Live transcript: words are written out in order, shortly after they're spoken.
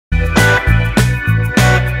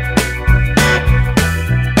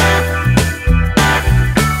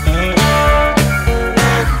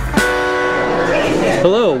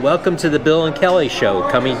welcome to the Bill and Kelly Show,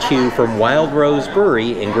 coming to you from Wildrose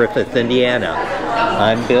Brewery in Griffith, Indiana.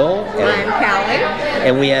 I'm Bill. I'm Kelly.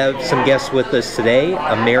 And we have some guests with us today,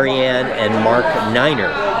 Marianne and Mark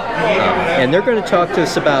Neiner. And they're going to talk to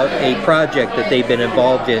us about a project that they've been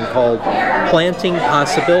involved in called Planting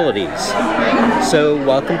Possibilities. So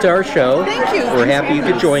welcome to our show. Thank you. We're happy you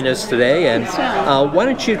could join us today. And why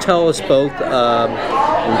don't you tell us both,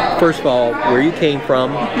 first of all, where you came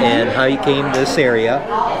from and how you came to this area,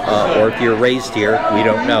 or if you're raised here, we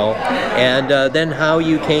don't know, and then how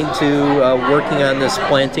you came to working on this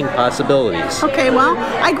Planting Possibilities. Okay, well,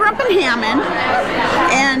 I grew up in Hammond,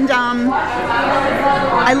 and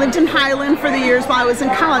I lived in Highland for the years while I was in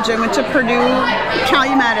college. I went to Purdue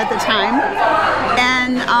Calumet at the time,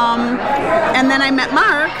 and then I met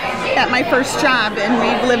Mark at my first job, and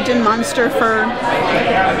we've lived in Munster for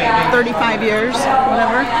 35 years,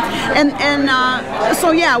 whatever.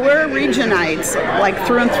 So yeah, we're regionites, like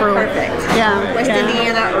through and through. Perfect. Yeah. West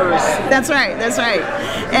Indiana Earth. That's right. That's right.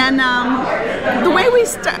 And the way we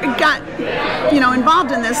got,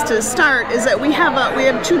 involved in this to start is that we have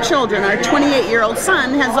two children. Our 28-year-old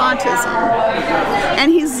son has autism,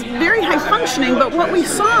 and he's very high functioning. But what we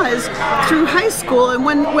saw is through high school, and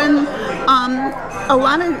when a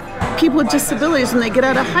lot of people with disabilities, when they get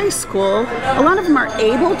out of high school, a lot of them are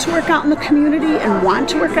able to work out in the community and want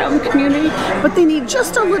to work out in the community, but they need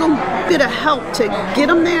just a little bit of help to get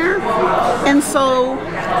them there. And so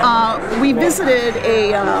we visited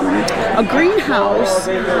a greenhouse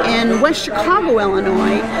in West Chicago,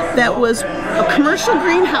 Illinois, that was a commercial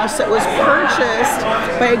greenhouse that was purchased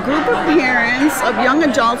by a group of parents of young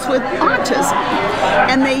adults with autism.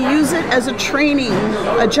 And they use it as a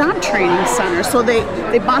job training center. So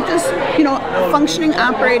they bought this, functioning,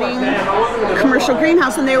 operating commercial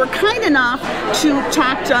greenhouse, and they were kind enough to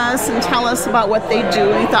talk to us and tell us about what they do.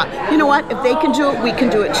 And we thought, you know what, if they can do it, we can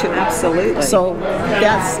do it too. Absolutely. So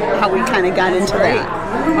that's how we kind of got into that.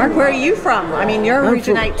 Mark, where are you from? I mean, you're a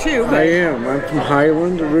regionite too. I am. I'm from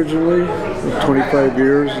Highland originally, 25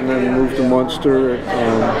 years, and then moved to Munster,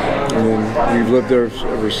 and then we've lived there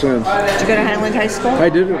ever since. Did you go to Highland High School? I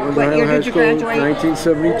did. Went to Highland High School in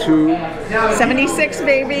 1972. 76,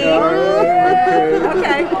 baby.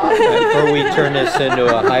 Okay. Before we turn this into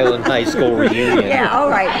a Highland High School reunion. Yeah, all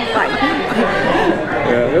right, fine.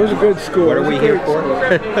 Yeah, it was a good school. What are we here for?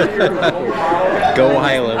 Go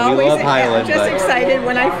Highland. We love Highland. I'm just excited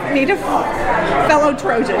when I meet a fellow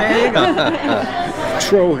Trojan. There you go.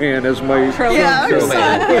 Trohan is my Trohan.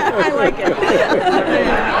 Yeah, I like it.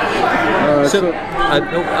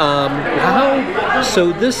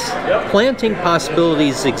 So this Planting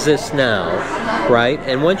Possibilities exists now, right?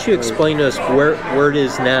 And once you explain to us where it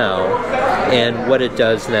is now and what it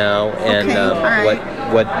does now, and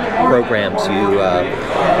what programs you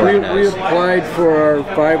organize. We applied for our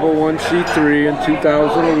 501c3 in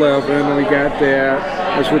 2011, and we got that.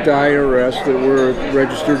 That's with the IRS, that we're a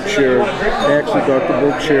registered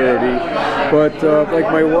tax-deductible charity. But like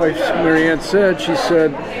my wife, Marianne, said, she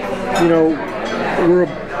said,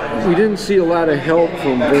 we didn't see a lot of help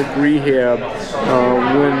from Voc Rehab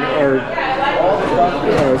when our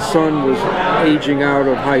son was aging out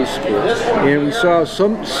of high school, and we saw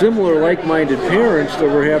some similar like-minded parents that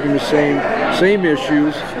were having the same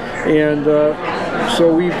issues, and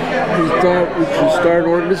so we thought we should start an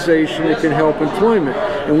organization that can help employment,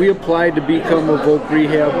 and we applied to become a Voc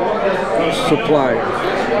Rehab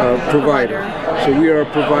provider. So we are a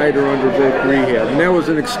provider under Voc Rehab, and that was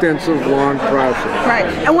an extensive, long process. Right,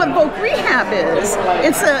 and what Voc Rehab is,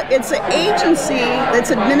 it's an agency that's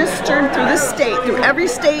administered through the state, through every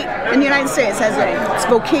state in the United States it's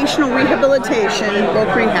vocational rehabilitation,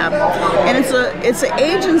 Voc Rehab, and it's an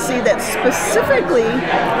agency that specifically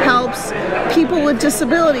helps people with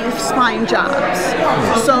disabilities find jobs.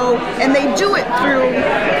 So, and they do it through,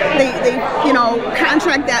 they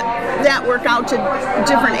contract that work out to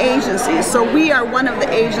different agencies. So we are one of the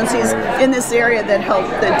agencies in this area that do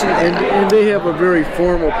that. And they have a very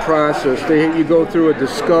formal process. You go through a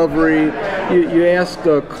discovery. You ask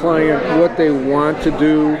the client what they want to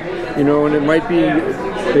do, and it might be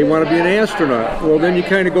they want to be an astronaut. Well, then you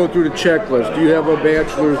kind of go through the checklist. Do you have a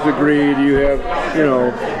bachelor's degree? Do you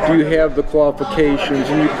have the qualifications?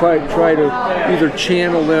 And you try to either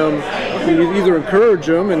channel them, you either encourage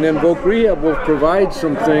them, and then Voc Rehab will provide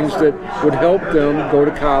some things that would help them go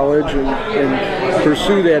to college and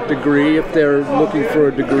pursue that degree if they're looking for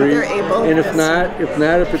a degree. They're able. And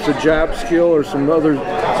if it's a job skill or some other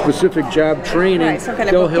specific job training, right, some kind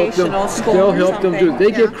of they'll help them. They'll help them do it.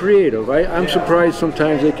 They get creative. I'm surprised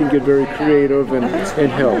sometimes they can get very creative and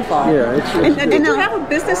help. Wonderful. Yeah. And did you have a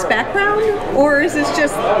business background, or or is it's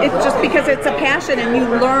just because it's a passion and you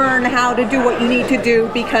learn how to do what you need to do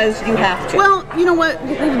because you have to? Well, you know what?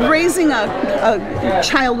 Raising a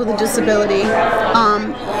child with a disability,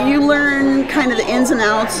 you learn kind of the ins and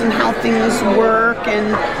outs and how things work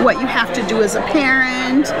and what you have to do as a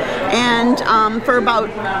parent. And for about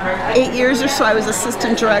 8 years or so, I was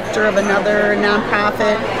assistant director of another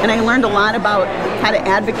nonprofit, and I learned a lot about how to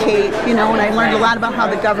advocate, and I learned a lot about how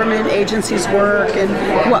the government agencies work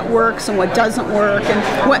and what works and what doesn't work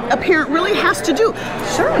and what a parent really has to do.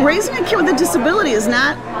 Sure. Raising a kid with a disability is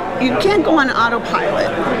not, you can't go on autopilot.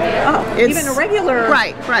 Oh, even a regular,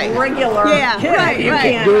 regular yeah, kid, right.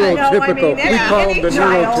 Can't. Neurotypical. We call them the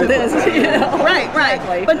child neurotypical. is, Right.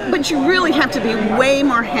 Exactly. But you really have to be way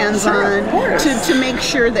more hands-on to make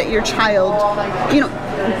sure that your child,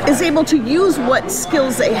 is able to use what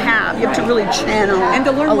skills they have. You have to really channel and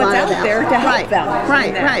to learn what's out there to help them.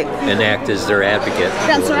 Right. And act as their advocate.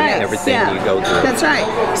 That's for right. Everything you go through. That's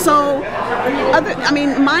right. So,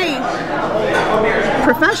 my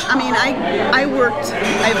profession. I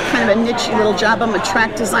have kind of a niche little job. I'm a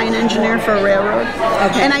track design engineer for a railroad,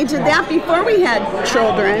 and I did that before we had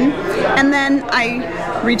children, and then I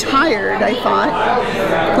retired, I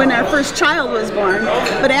thought, when our first child was born.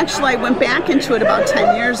 But actually I went back into it about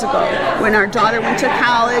 10 years ago when our daughter went to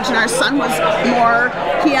college and our son was more,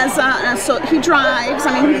 he drives,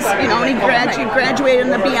 he's, and he graduated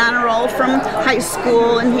in the B honor roll from high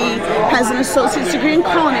school, and he has an associate's degree in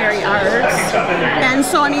culinary arts. And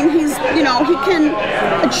so, he's, he can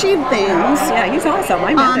achieve things. Yeah, he's awesome.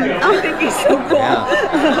 I met him. I think he's so cool.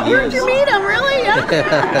 Yeah, Where'd you meet him, really?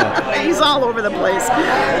 Yeah. He's all over the place.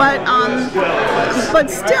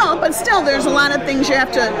 But still, there's a lot of things you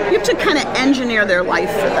have to kind of engineer their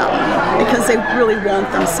life for them because they really won't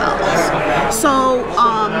themselves. So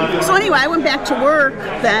anyway, I went back to work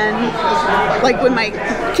then, like when my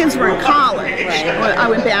kids were in college. I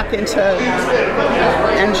went back into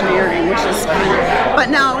engineering, which is but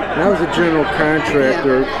now I was a general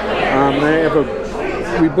contractor.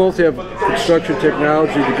 We both have construction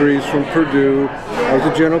technology degrees from Purdue. I was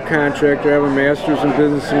a general contractor. I have a master's in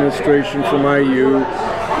business administration from IU.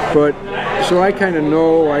 So I kind of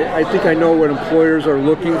know, I think I know what employers are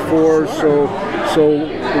looking for, so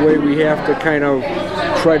the way we have to kind of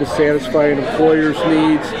try to satisfy an employer's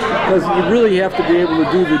needs, because you really have to be able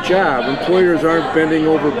to do the job. Employers aren't bending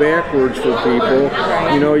over backwards for people.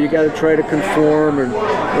 You got to try to conform and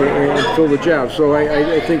fill the job. So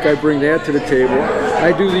I think I bring that to the table.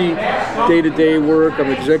 I do the day-to-day work.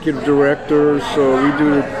 I'm executive director, so we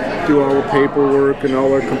do all the paperwork and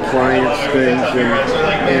all our compliance things,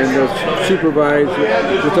 and supervise.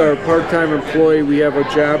 With our part-time employee, we have a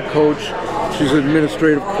job coach. She's an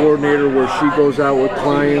administrative coordinator where she goes out with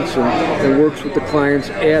clients and works with the clients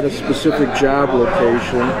at a specific job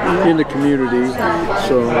location in the community.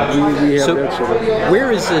 So we have that sort of.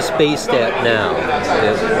 Where is this based at now?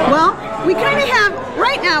 Well, we kind of have,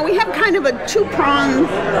 right now, we have kind of a two-pronged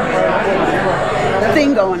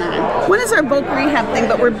thing going on. One is our voc rehab thing,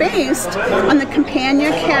 but we're based on the Campagna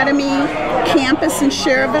Academy campus in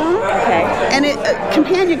Cherville. Okay. And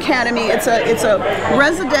Campagna Academy, it's a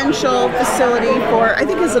residential facility for, I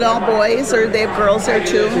think, is it all boys or they have girls there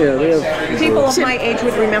too? Yeah, they have. People of my age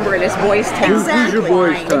would remember it as Boys Town. Exactly. Who's your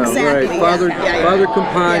Boys Town? Exactly. Right. Father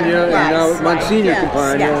Campagna, and now Monsignor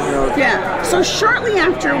Campagna. Yes. Yeah. So shortly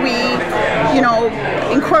after we,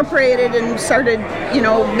 incorporated and started,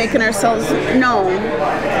 making ourselves known,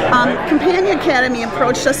 Campagna Academy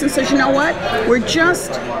approached us and says, you know what? We're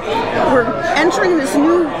entering this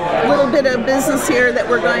new little bit of business here that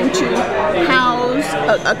we're going to house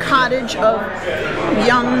a cottage of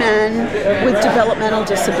young men with developmental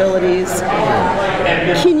disabilities.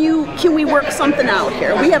 Can we work something out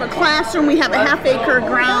here? We have a classroom, we have a half-acre of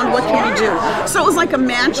ground, what can we do? So it was like a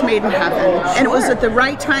match made in heaven, and it was at the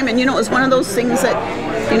right time, and it was one of those things that,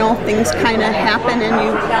 things kind of happen and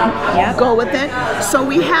you go with it. So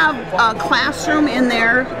we have a classroom in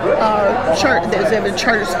there, they have a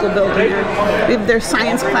charter school building there. We have their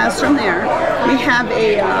science classroom there. We have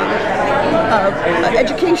a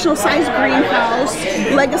educational size greenhouse.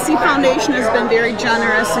 Legacy Foundation has been very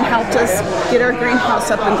generous and helped us get our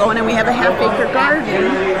greenhouse up and going, and we have a half-acre garden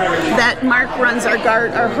that Mark runs our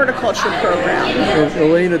horticulture program. And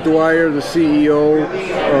Elena Dwyer, the CEO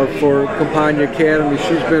for Campagna Academy,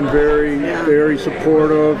 she's been very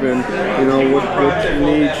supportive, and what you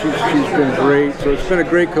need, she's been great. So it's been a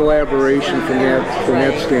great collaboration from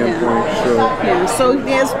that standpoint. So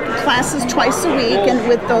there's classes twice a week, and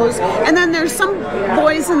with those, and then there's some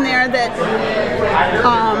boys in there that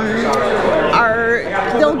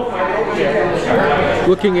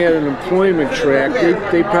looking at an employment track,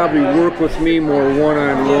 they probably work with me more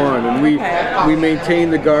one-on-one, and we maintain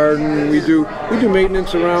the garden. We do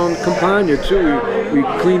maintenance around Campagna too. We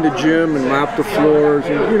clean the gym and mop the floors,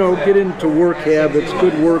 and get into work habits,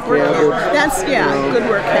 good work habits. That's good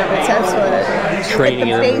work habits. That's what it is. Training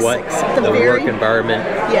in what the work environment,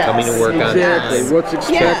 coming to work on exactly time, what's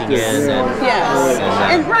expected.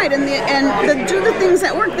 Do the things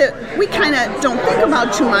at work that we kind of don't think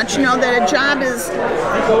about too much. That a job is,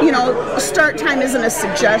 start time isn't a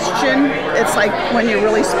suggestion. It's like when you're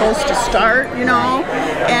really supposed to start.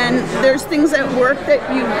 And there's things at work that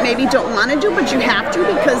you maybe don't want to do, but you have to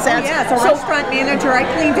because that's. Yeah, as a restaurant manager, I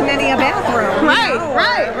cleaned many a bathroom.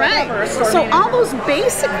 Right. So all those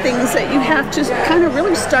basic things that you have to kind of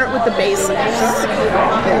really start with the basics.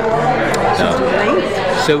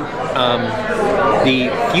 So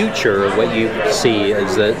the future, what you see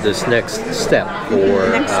is this next step for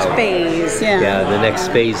next phase. The next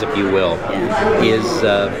phase, if you will, is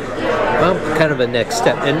kind of a next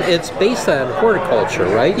step, and it's based on horticulture,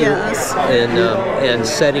 right? Yes. And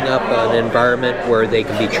setting up an environment where they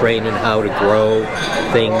can be trained in how to grow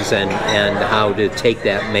things and how to take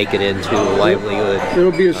that, make it into a livelihood.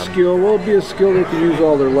 It'll be a skill. Well, it'll be a skill they can use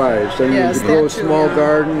all their lives. I mean, to grow a small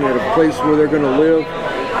garden at a place where they're going to live.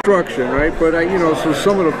 Construction, right? But so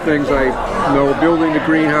some of the things I know, building the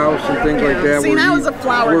greenhouse and things like that. See, I was a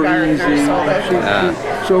flower gardener, easy.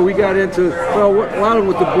 So we got into a lot of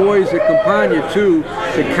with the boys at Campagna too.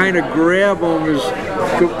 To kind of grab them as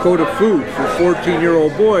go-to food for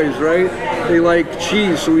 14-year-old boys, right? They like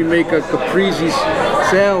cheese, so we make a caprese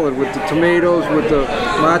salad with the tomatoes, with the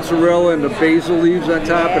mozzarella and the basil leaves on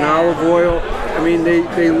top, and olive oil. I mean, they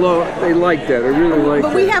like that. They really like that.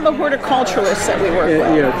 But we have a horticulturalist that we work with.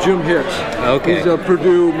 Yeah, Jim Hicks. Okay. He's a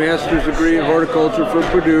Purdue master's degree in horticulture from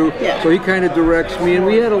Purdue. Yeah. So he kind of directs me. And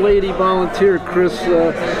we had a lady volunteer, Chris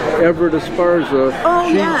Everett Esparza. Oh,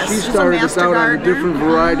 yes. She She's started us out on a different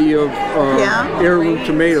variety of heirloom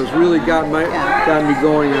tomatoes. Really got me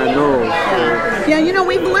going on those. Yeah,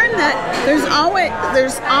 we've learned that there's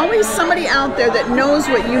always somebody out there that knows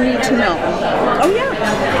what you need to know. Oh yeah.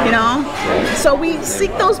 So we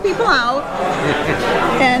seek those people out,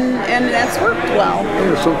 and that's worked well.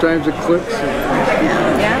 Yeah, sometimes it clicks.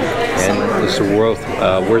 And it's a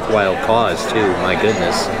worthwhile cause too. My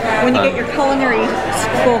goodness. When you get your culinary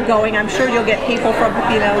school going, I'm sure you'll get people from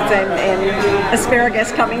and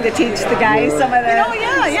asparagus coming to teach the guys some of the.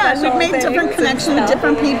 We've made different connections with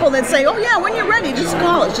different people that say, "Oh yeah, when you're ready, just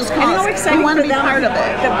call us. Just call us. We want to be part of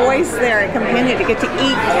it." The boys there at Campagna to get to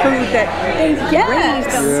eat food that they raise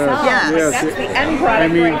themselves. Yes. That's the end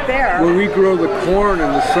product right there. When we grow the corn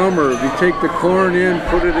in the summer, we take the corn in,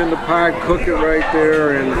 put it in the pot, cook it right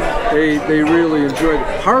there, and they really enjoy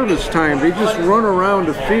it. Harvest time, they just run around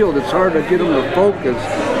the field. It's hard to get them to focus,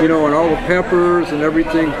 and all the peppers and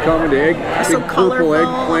everything coming, the big purple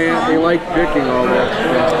eggplant. They like picking all that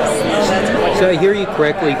stuff. So I hear you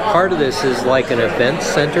correctly, part of this is like an event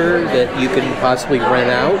center that you can possibly rent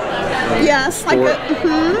out? Yes, like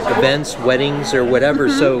events, weddings, or whatever.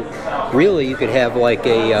 So really you could have like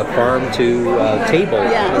a farm to table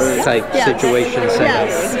type situation set up.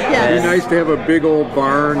 It'd be nice to have a big old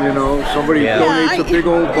barn, somebody donates a big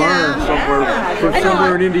old barn somewhere. From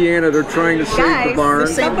somewhere in Indiana, they're trying to save the barn.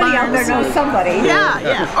 Somebody out there knows somebody.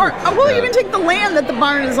 Or we'll even take the land that the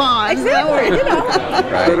barn is on. Exactly,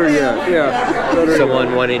 Better yet,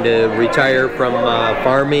 Someone wanting to retire from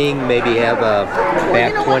farming, maybe have a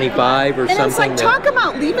back 25 or something. It's like, talk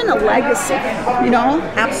about leaving a legacy,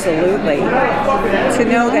 Absolutely. To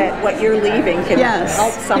know that what you're leaving can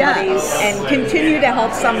help somebody and continue to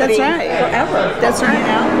help somebody forever. That's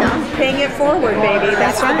right. Paying it forward, baby.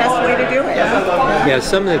 That's the best way to do it. Yeah,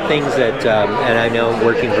 some of the things that, and I know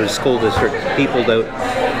working for a school district, people don't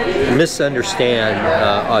misunderstand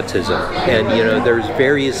autism. And, there's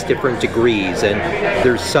various different degrees, and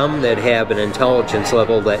there's some that have an intelligence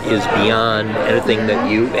level that is beyond anything that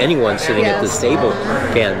anyone sitting at this table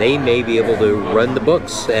can. They may be able to run the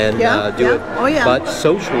books and do it, but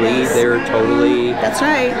socially they're totally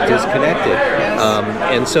disconnected.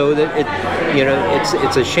 And so that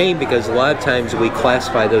it's a shame because a lot of times we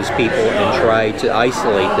classify those people and try to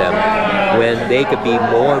isolate them when they could be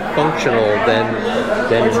more functional than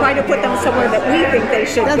or try to put them somewhere that we think they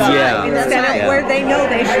should go instead of where they know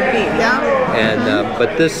they should be. And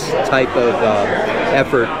but this type of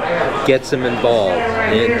effort gets them involved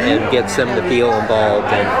and gets them to feel involved.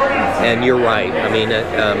 And you're right. I mean,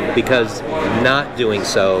 because not doing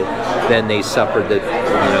so, then they suffer the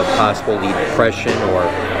possible depression or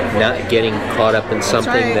not getting caught up in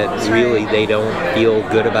something that really they don't feel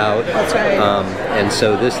good about. That's right. And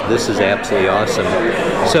so this is absolutely awesome.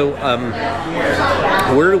 So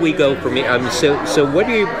where do we go from here? So what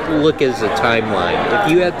do you look as a timeline?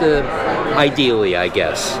 If you had to, ideally, I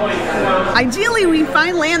guess. Ideally, we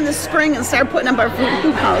find land this spring and start putting up our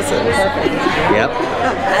food houses. Yep.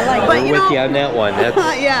 I like But, We're with you on that one. That's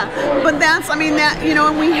yeah, but that's, I mean, that, you know,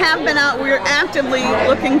 and we have been out, we're actively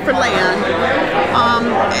looking for land.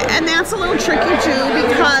 And that's a little tricky too,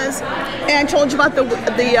 because, and I told you about the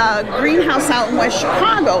greenhouse out in West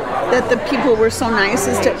Chicago, that the people were so nice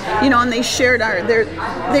as to, you know, and they shared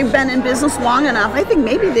they've been in business long enough. I think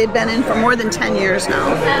maybe they've been in for more than 10 years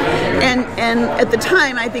now. And at the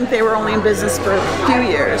time, I think they were only in business for a few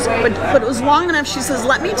years. But it was long enough. She says,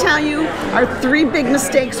 let me tell you our 3 big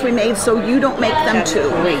mistakes we made so you don't make them too.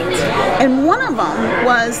 And one of them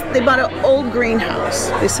was they bought an old greenhouse.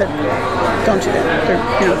 They said, don't do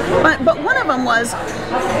that. You know. But one of them was,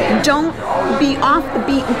 don't be off the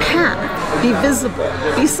beaten path. Be visible.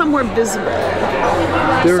 Be somewhere visible.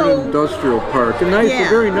 They're an industrial park. A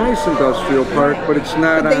very nice industrial park, but it's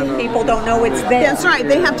not people don't know it's there. That's right.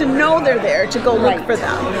 They have to know they're there to go look for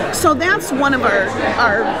them. So that's one of our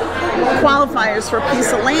qualifiers for a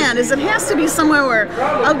piece of land, is it has to be somewhere where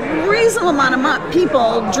a reasonable amount of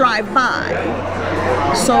people drive by.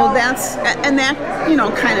 So that's, and that, you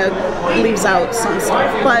know, kind of leaves out some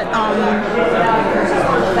stuff. But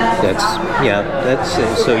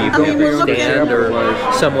so you go to stand or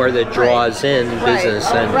somewhere that draws in business.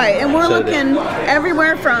 And we're looking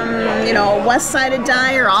everywhere from, you know, west side of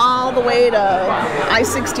Dyer all the way to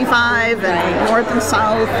I-65 and north and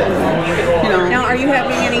south, and, you know. Now, are you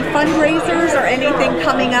having any fundraisers or anything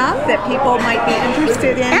coming up that people might be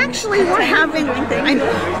interested in? Actually, we're having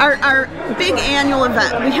our big annual event.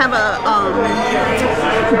 We have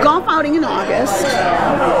a golf outing in August.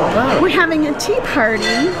 We're having a tea party,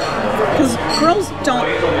 because girls don't,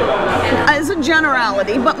 as a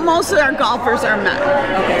generality, but most of our golfers are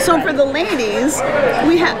men. So for the ladies,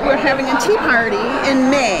 we're having a tea party in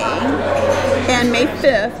May, and May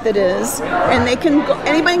 5th it is, and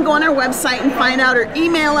anybody can go on our website and find out, or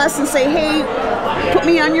email us and say, hey, put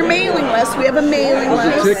me on your mailing list. We have a mailing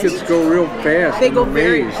list. The tickets go real fast. They go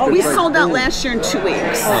very. We sold out last year in 2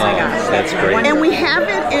 weeks. Oh my gosh, that's great. And we have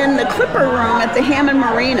it in the Clipper Room at the Hammond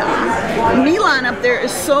Marina. Milan up there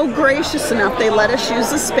is so gracious enough, they let us use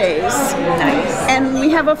the space. Nice. And we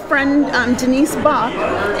have a friend, Denise Buck,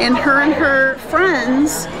 and her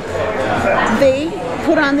friends, they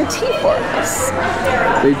put on the tea for us.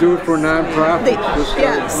 They do it for nonprofits.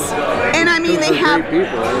 Yes. And I mean, they have,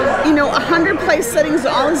 you know, 100 place settings,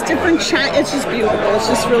 all these different it's just beautiful. It's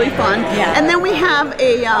just really fun. Yeah. And then we have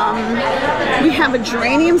a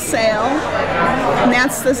geranium sale, and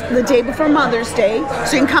that's the day before Mother's Day.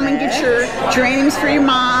 So you can come and get your geraniums for your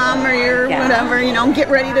mom or your whatever, you know, get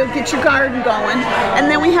ready to get your garden going. And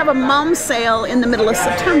then we have a mom sale in the middle of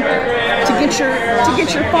September to get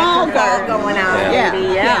your fall garden going out.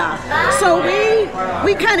 Yeah. So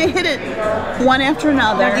we kind of hit it one after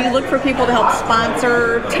another. Now, do you look for people to help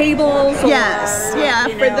sponsor tables? Yes. Yeah.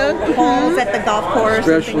 For the balls at the golf course.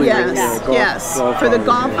 Especially golf for the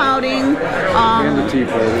golf outing. And the tea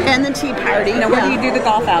party. And the tea party. Now, where do you do the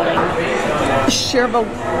golf outing? Sherwood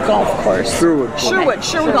Golf Course.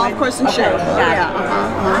 Sherwood Golf Course in Sherwood.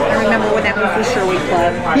 I remember when that was the Sherwood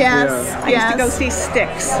Club. Yes. I used to go see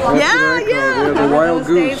Sticks. The Wild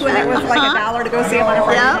Goose. Days when it was like $1 to go see them on a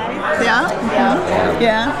Friday night.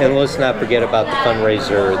 Yeah. And let's not forget about the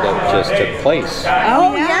fundraiser that just took place.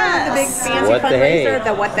 Oh yeah, the big fancy fundraiser,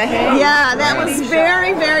 the What the Hey. Yeah, that was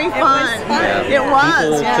very, very fun. It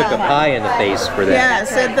was. People took a pie in the face for that.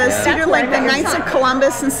 Yes, at the Cedar Lake, the Knights of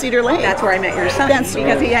Columbus and Cedar Lake. That's where I met your son.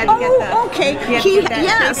 Because he had to get the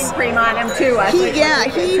shaving cream on him too.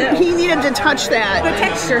 He needed to touch that. The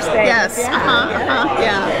texture stayed. Yes.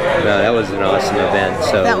 Yeah. No, that was an awesome event.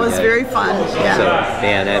 So that was very fun. Yeah. So,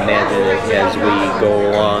 man, I imagine that as we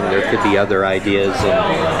go along, there could be other ideas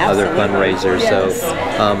and other fundraisers. Yes. So,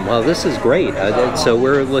 well, this is great. So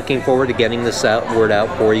we're looking forward to getting this word out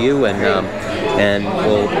for you, and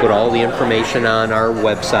we'll put all the information on our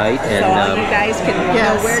website. And so you guys can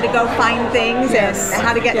know where to go find things and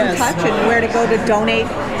how to get in touch and where to go to donate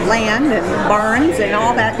land and barns and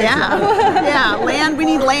all that. Land. We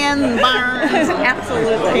need land and barns.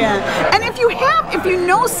 Absolutely. Yeah. And if you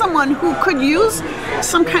know someone who could use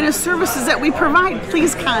some kind of services that we provide,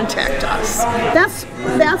 please contact us.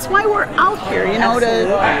 That's why we're out here, you know.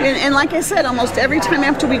 And like I said, almost every time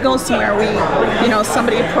after we go somewhere,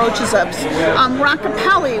 somebody approaches us.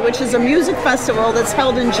 Rockapelli, which is a music festival that's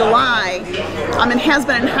held in July. It has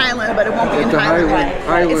been in Highland, but it won't be in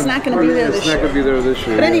Highland. It's not going to be there this year. It's not going to be there this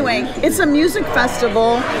year. But anyway, it's a music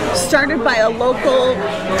festival started by a local.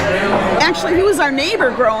 Actually, he was our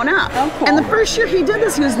neighbor growing up. Oh, cool. And the first year he did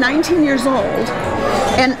this, he was 19 years old.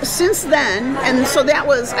 And since then, and so that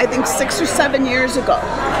was, I think, 6 or 7 years ago.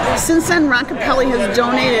 Since then, Rockapelli has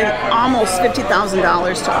donated almost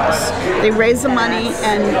 $50,000 to us. They raised the money,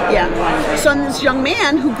 and yeah. So I'm this young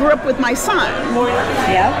man who grew up with my son.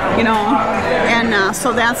 Yeah. You know, and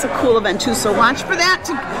so that's a cool event too. So watch for that.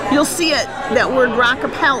 You'll see it, that word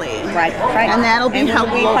Rockapelli. Right. And that'll be held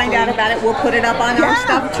when we find out about it, we'll put it up on our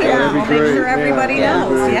stuff too. Yeah. We'll make sure everybody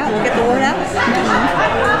knows. Yeah, we'll get the word out.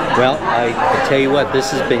 Well, I tell you what,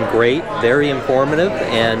 this has been great, very informative,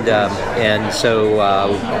 and so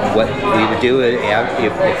what we would do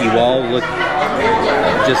if you all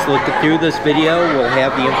just look through this video, we'll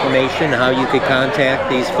have the information how you could contact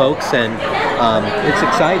these folks, and it's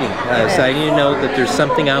exciting to know that there's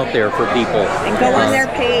something out there for people. And go on their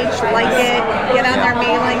page, like it, get on their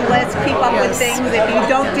mailing list, keep up with things. If you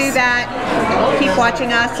don't do that, keep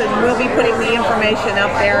watching us, and we'll be putting the information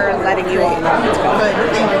up there and letting you all know what's going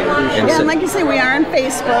on. And like you say, we are on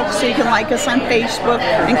Facebook, so you can like us on Facebook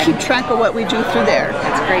and keep track of what we do through there.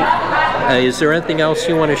 That's great. Is there anything else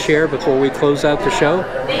you want to share before we close out the show?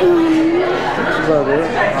 That's about it. I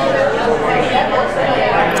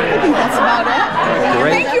think that's about it.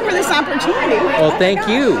 Great. Thank you for this opportunity. Well, thank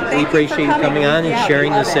you. We appreciate you coming on and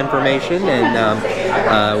sharing this information,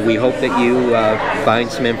 and we hope that you find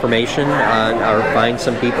some information or find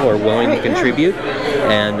some people who are willing to contribute,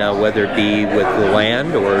 and whether it be with the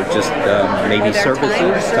land or just maybe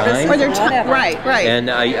services, time. Or their time. Right. And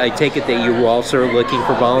I take it that you also are looking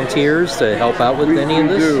for volunteers to help out with any of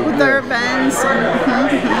this? With their events.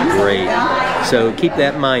 Great. So keep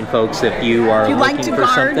that in mind, folks, if you are looking for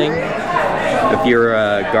something. If you're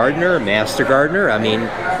a gardener, a master gardener,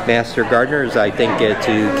 master gardeners, I think to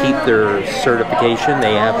keep their certification,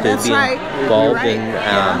 they have to be involved in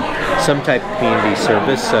some type of community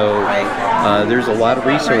service. So there's a lot of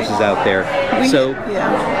resources out there. So,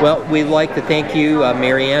 well, we'd like to thank you,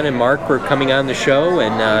 Marianne and Mark, for coming on the show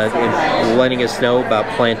and letting us know about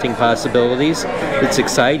planting possibilities. It's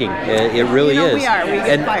exciting. It really is. We are. We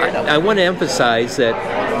get fired up. I want to emphasize that,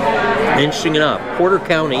 interesting enough, Porter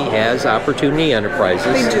County has Opportunity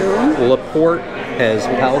Enterprises. They do. LaPorte has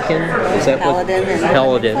Pelican. Is that Paladin what?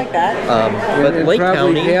 Paladin. Like that. But And Lake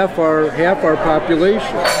probably County. half our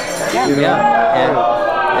population.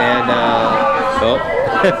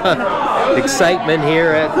 Excitement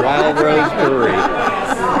here at Wildrose Brewery.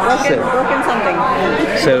 Broken something.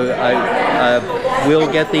 So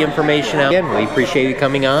we'll get the information out. Again, we appreciate you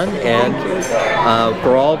coming on, and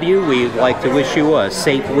for all of you, we'd like to wish you a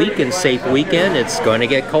safe week and safe weekend. It's going to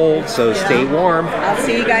get cold, so stay warm. I'll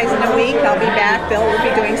see you guys in a week. I'll be back. Bill will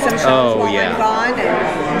be doing some shows while I'm gone.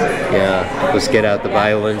 Yeah, let's get out the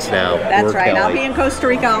violins now. That's right. I'll be in Costa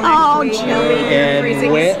Rica next week.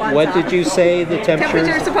 And what did you say the temperature?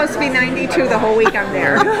 Temperature's supposed to be 92 the whole week I'm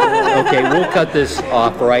there. Okay, we'll cut this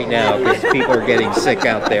off right now because people are getting sick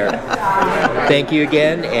out there. Thank you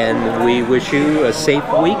again, and we wish you a safe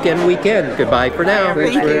week and weekend. Goodbye for now.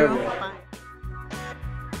 Thank you.